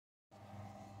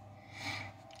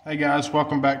Hey guys,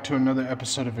 welcome back to another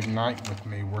episode of Ignite with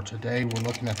me, where today we're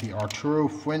looking at the Arturo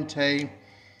Fuente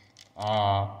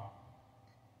Oro.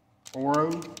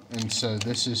 And so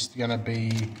this is going to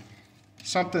be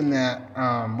something that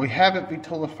we have at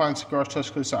Vitola Fine Cigars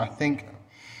Tuscaloosa. I think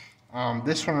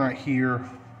this one right here,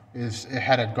 it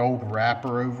had a gold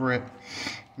wrapper over it.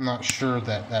 I'm not sure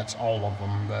that that's all of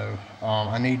them though.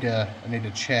 I need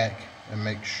to check and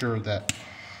make sure that,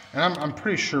 and I'm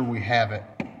pretty sure we have it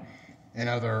and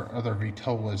other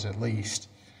Vitolas at least.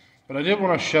 But I did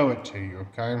want to show it to you,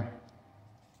 okay?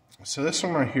 So this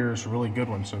one right here is a really good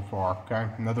one so far, okay?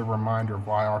 Another reminder of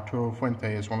why Arturo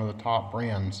Fuente is one of the top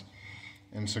brands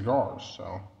in cigars,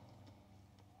 so.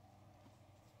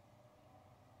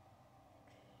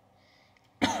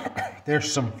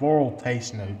 There's some floral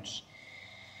taste notes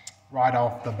right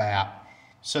off the bat.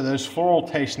 So those floral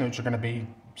taste notes are going to be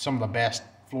some of the best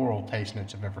floral taste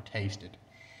notes I've ever tasted.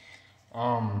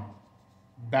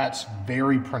 That's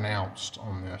very pronounced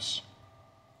on this.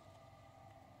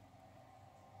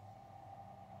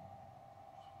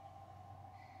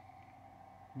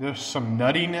 There's some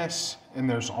nuttiness, and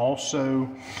there's also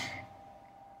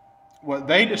what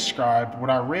they described, what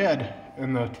I read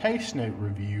in the taste note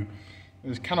review,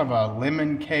 is kind of a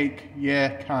lemon cake.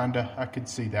 Yeah, kinda. I could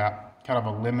see that. Kind of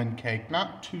a lemon cake.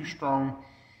 Not too strong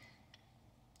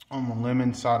on the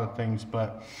lemon side of things,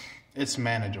 but it's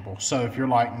manageable. So if you're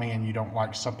like me and you don't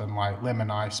like something like lemon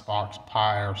icebox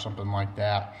pie or something like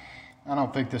that, I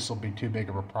don't think this will be too big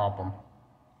of a problem.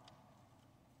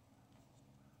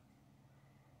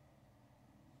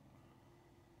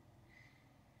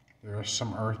 There is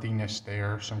some earthiness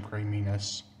there, some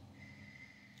creaminess.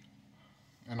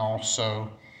 And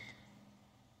also,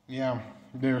 yeah,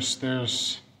 there's the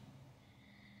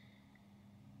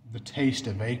taste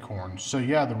of acorns. So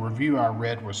yeah, the review I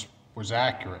read was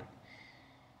accurate.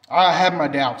 I have my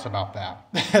doubts about that,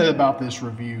 about this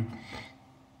review,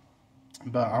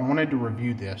 but I wanted to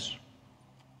review this.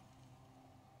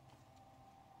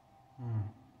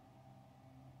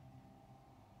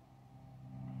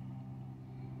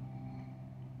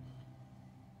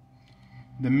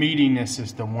 The meatiness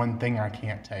is the one thing I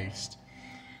can't taste.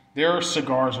 There are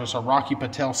cigars, there's a Rocky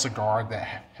Patel cigar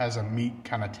that has a meat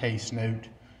kind of taste note.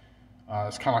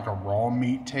 It's kind of like a raw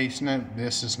meat taste note.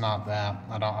 This is not that.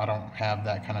 I don't have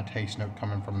that kind of taste note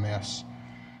coming from this.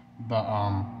 But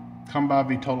come by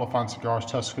Vitola Fine Cigars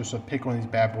Tuscaloosa, pick one of these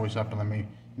bad boys up and let me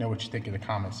know what you think in the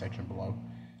comment section below.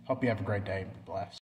 Hope you have a great day. Be blessed.